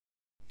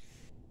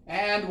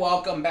And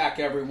welcome back,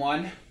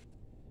 everyone.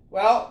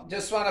 Well,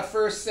 just want to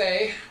first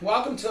say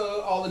welcome to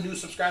all the new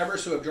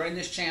subscribers who have joined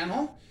this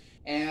channel.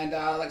 And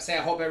like I say,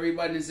 I hope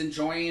everyone is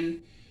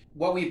enjoying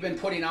what we've been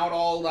putting out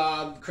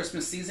all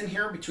Christmas season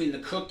here, between the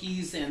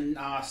cookies and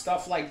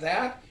stuff like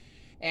that.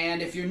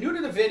 And if you're new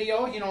to the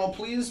video,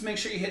 please make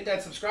sure you hit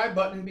that subscribe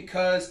button,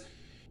 because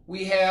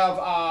we have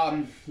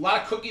a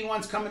lot of cooking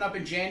ones coming up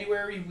in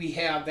January. We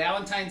have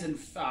Valentine's in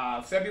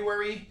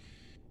February.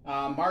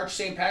 March,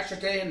 St.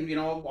 Patrick's Day, and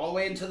all the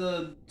way into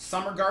the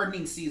summer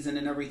gardening season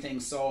and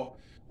everything. So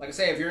like I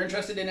say, if you're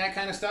interested in that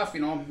kind of stuff,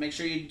 make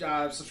sure you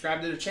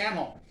subscribe to the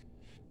channel.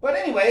 But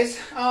anyways,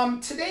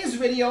 today's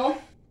video,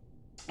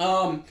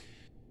 I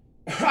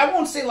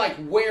won't say like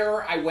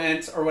where I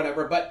went or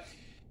whatever, but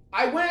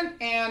I went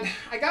and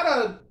I got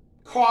a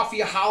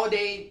coffee, a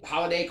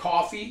holiday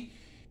coffee,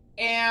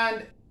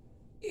 and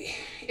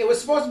it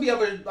was supposed to be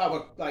of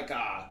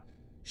a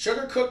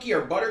sugar cookie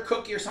or butter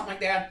cookie or something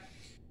like that.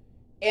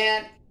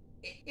 And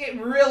it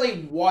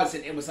really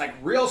wasn't. It was like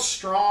real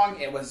strong.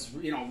 It was,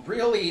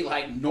 really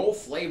like no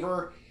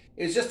flavor.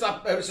 It was just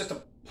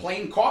a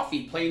plain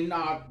coffee, plain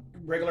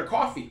regular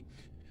coffee.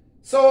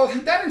 So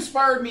that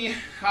inspired me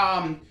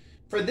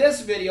for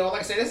this video. Like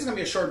I said, this is gonna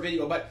be a short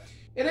video, but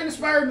it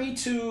inspired me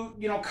to,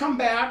 come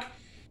back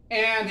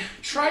and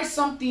try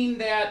something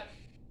that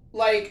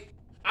like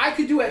I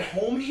could do at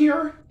home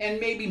here,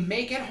 and maybe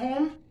make at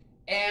home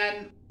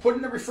and put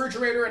in the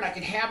refrigerator, and I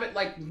could have it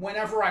like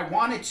whenever I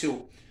wanted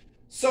to.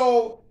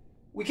 So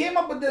we came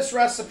up with this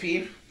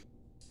recipe,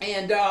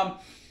 and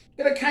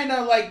gonna kind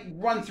of like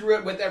run through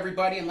it with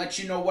everybody and let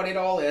you know what it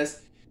all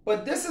is.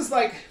 But this is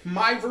like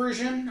my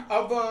version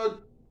of a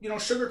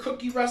sugar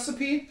cookie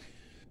recipe.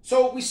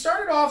 So we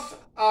started off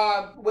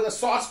with a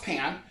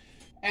saucepan,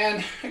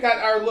 and I got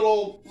our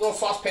little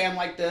saucepan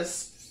like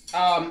this,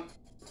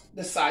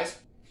 this size.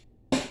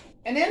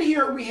 And in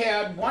here we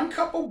had 1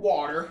 cup of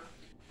water,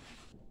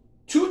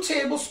 2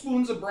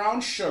 tablespoons of brown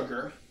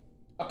sugar,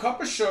 a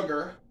cup of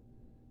sugar,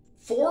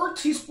 4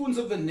 teaspoons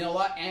of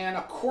vanilla, and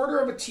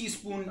 1/4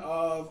 teaspoon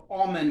of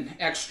almond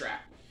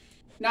extract.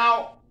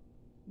 Now,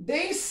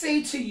 they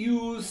say to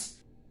use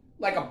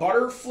like a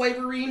butter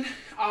flavoring,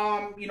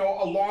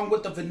 along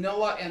with the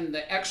vanilla and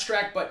the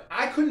extract, but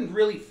I couldn't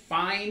really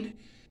find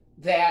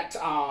that,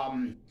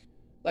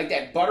 like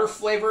that butter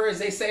flavor, as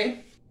they say.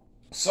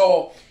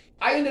 So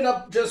I ended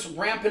up just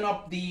ramping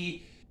up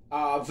the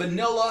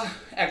vanilla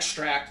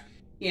extract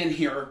in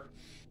here,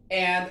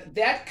 and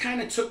that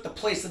kind of took the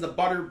place of the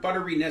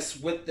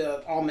butteriness with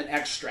the almond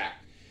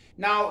extract.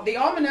 Now, the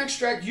almond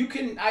extract,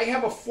 I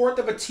have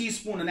 1/4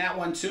 teaspoon in that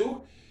one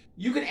too.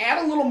 You can add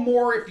a little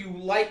more if you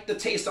like the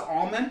taste of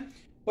almond,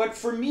 but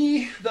for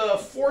me, the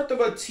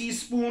 1/4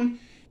 teaspoon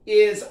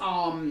is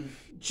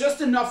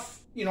just enough,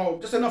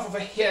 just enough of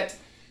a hit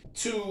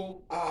to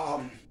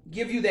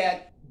give you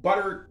that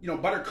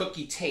butter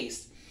cookie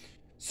taste.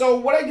 So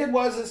what I did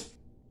was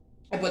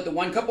I put the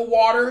 1 cup of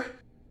water,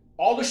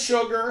 all the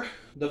sugar,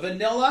 the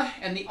vanilla,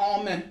 and the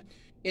almond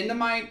into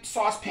my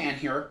saucepan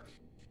here.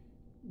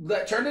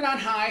 Turned it on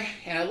high,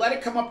 and I let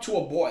it come up to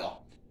a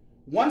boil.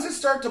 Once it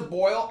started to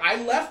boil, I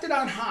left it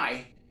on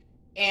high,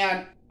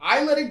 and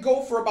I let it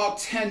go for about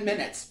 10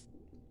 minutes.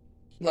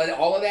 Let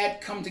all of that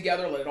come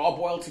together, let it all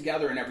boil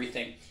together and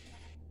everything.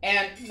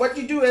 And what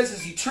you do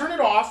is you turn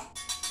it off,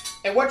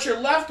 and what you're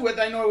left with,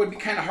 I know it would be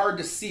kind of hard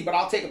to see, but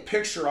I'll take a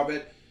picture of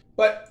it.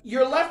 But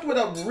you're left with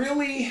a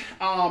really,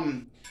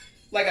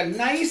 like a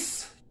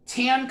nice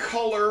tan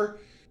color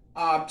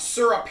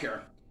syrup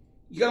here.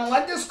 You're gonna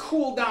let this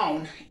cool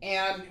down,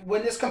 and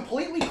when this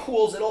completely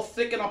cools, it'll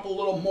thicken up a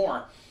little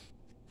more.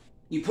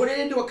 You put it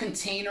into a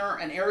container,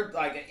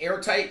 like an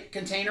airtight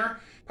container,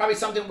 probably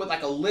something with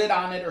like a lid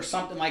on it or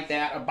something like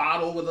that, a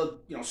bottle with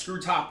a screw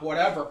top,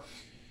 whatever.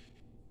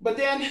 But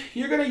then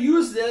you're gonna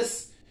use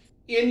this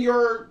in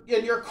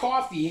your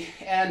coffee,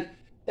 and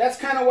that's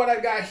kind of what I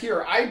got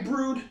here. I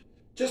brewed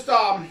just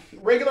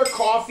regular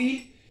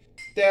coffee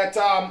that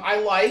I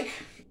like,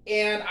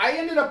 and I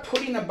ended up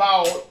putting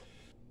about,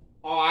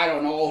 I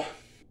don't know,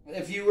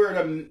 if you were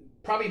to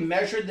probably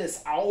measure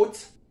this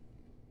out,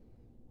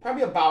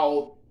 probably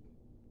about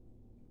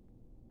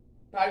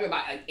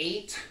like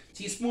 8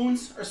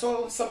 teaspoons or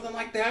so, something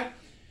like that.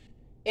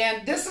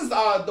 And this is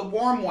the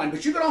warm one,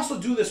 but you could also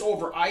do this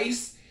over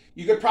ice.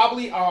 You could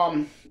probably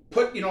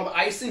put the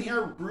ice in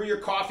here, brew your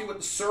coffee with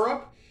the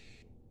syrup,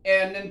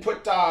 and then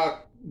put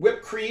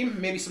whipped cream,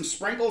 maybe some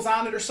sprinkles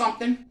on it or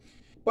something.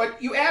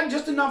 But you add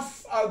just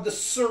enough of the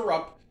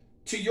syrup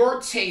to your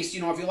taste.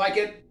 If you like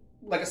it,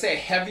 like I say,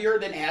 heavier,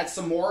 then add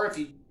some more. If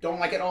you don't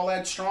like it all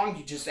that strong,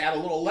 you just add a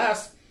little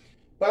less.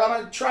 But I'm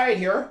going to try it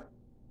here.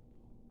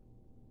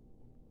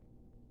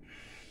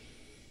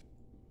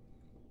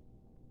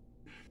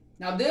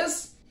 Now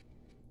this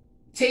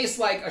tastes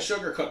like a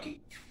sugar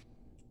cookie.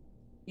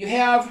 You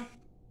have,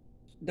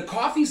 the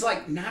coffee's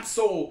like not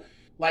so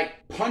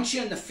like punch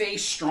you in the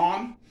face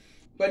strong,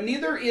 but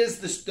neither is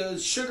the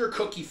sugar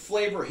cookie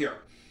flavor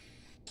here.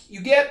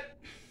 You get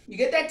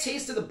that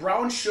taste of the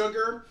brown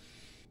sugar,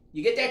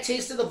 you get that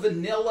taste of the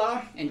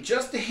vanilla, and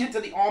just a hint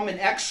of the almond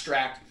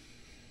extract.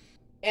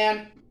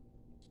 And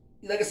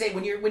like I say,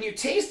 when you're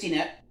tasting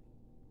it,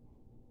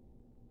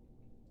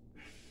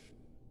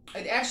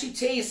 it actually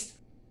tastes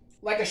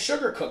like a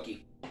sugar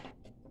cookie.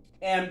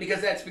 And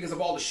that's because of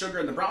all the sugar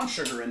and the brown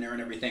sugar in there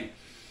and everything.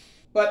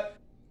 But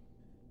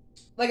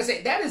like I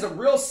say, that is a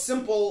real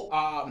simple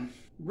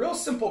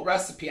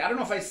recipe. I don't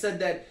know if I said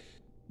that,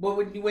 but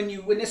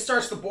when this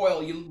starts to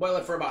boil, you boil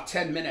it for about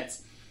 10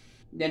 minutes,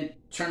 then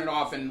turn it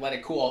off and let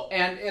it cool.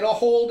 And it'll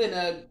hold in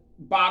a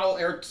bottle,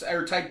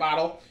 airtight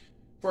bottle,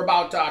 for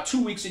about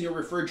 2 weeks in your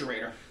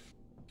refrigerator.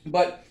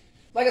 But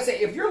like I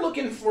say, if you're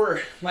looking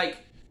for like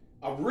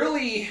a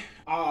really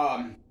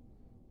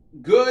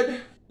good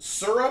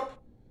syrup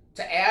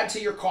to add to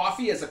your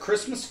coffee as a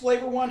Christmas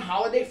flavor one,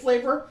 holiday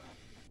flavor,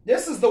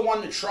 this is the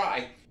one to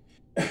try.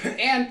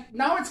 And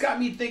now it's got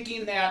me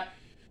thinking that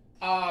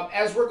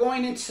as we're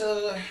going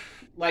into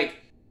like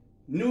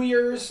New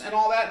Year's and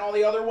all that and all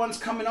the other ones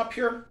coming up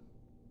here,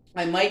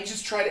 I might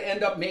just try to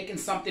end up making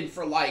something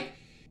for like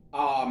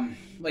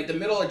the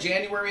middle of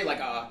January, like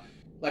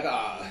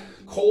a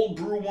cold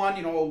brew one,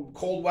 you know,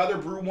 cold weather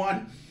brew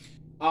one.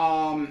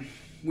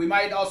 We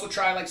might also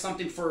try like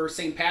something for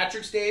St.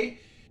 Patrick's Day.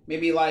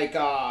 Maybe like,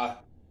 I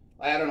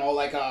don't know,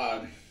 like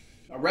a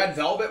red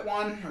velvet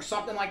one or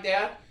something like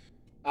that.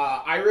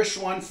 Irish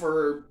one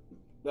for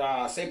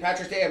St.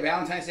 Patrick's Day,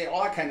 Valentine's Day,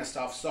 all that kind of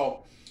stuff.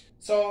 So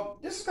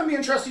this is going to be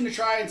interesting to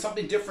try and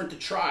something different to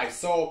try.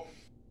 So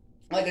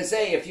like I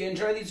say, if you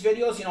enjoy these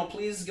videos, you know,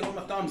 please give them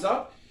a thumbs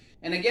up.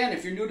 And again,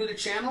 if you're new to the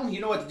channel, you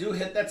know what to do.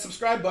 Hit that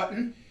subscribe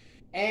button.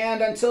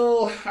 And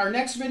until our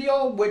next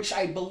video, which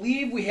I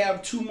believe we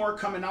have 2 more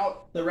coming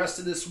out the rest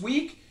of this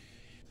week,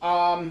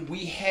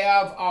 we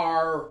have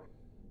our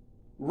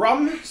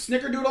rum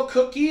snickerdoodle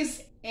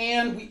cookies,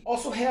 and we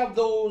also have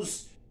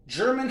those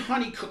German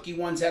honey cookie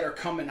ones that are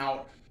coming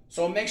out.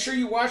 So make sure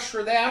you watch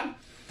for that.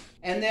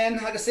 And then,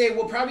 like I say,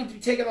 we'll probably be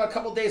taking a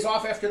couple days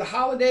off after the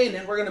holiday, and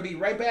then we're going to be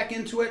right back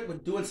into it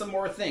with doing some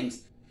more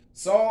things.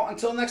 So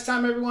until next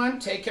time, everyone,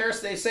 take care,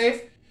 stay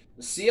safe.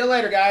 See you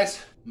later, guys.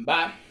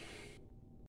 Bye.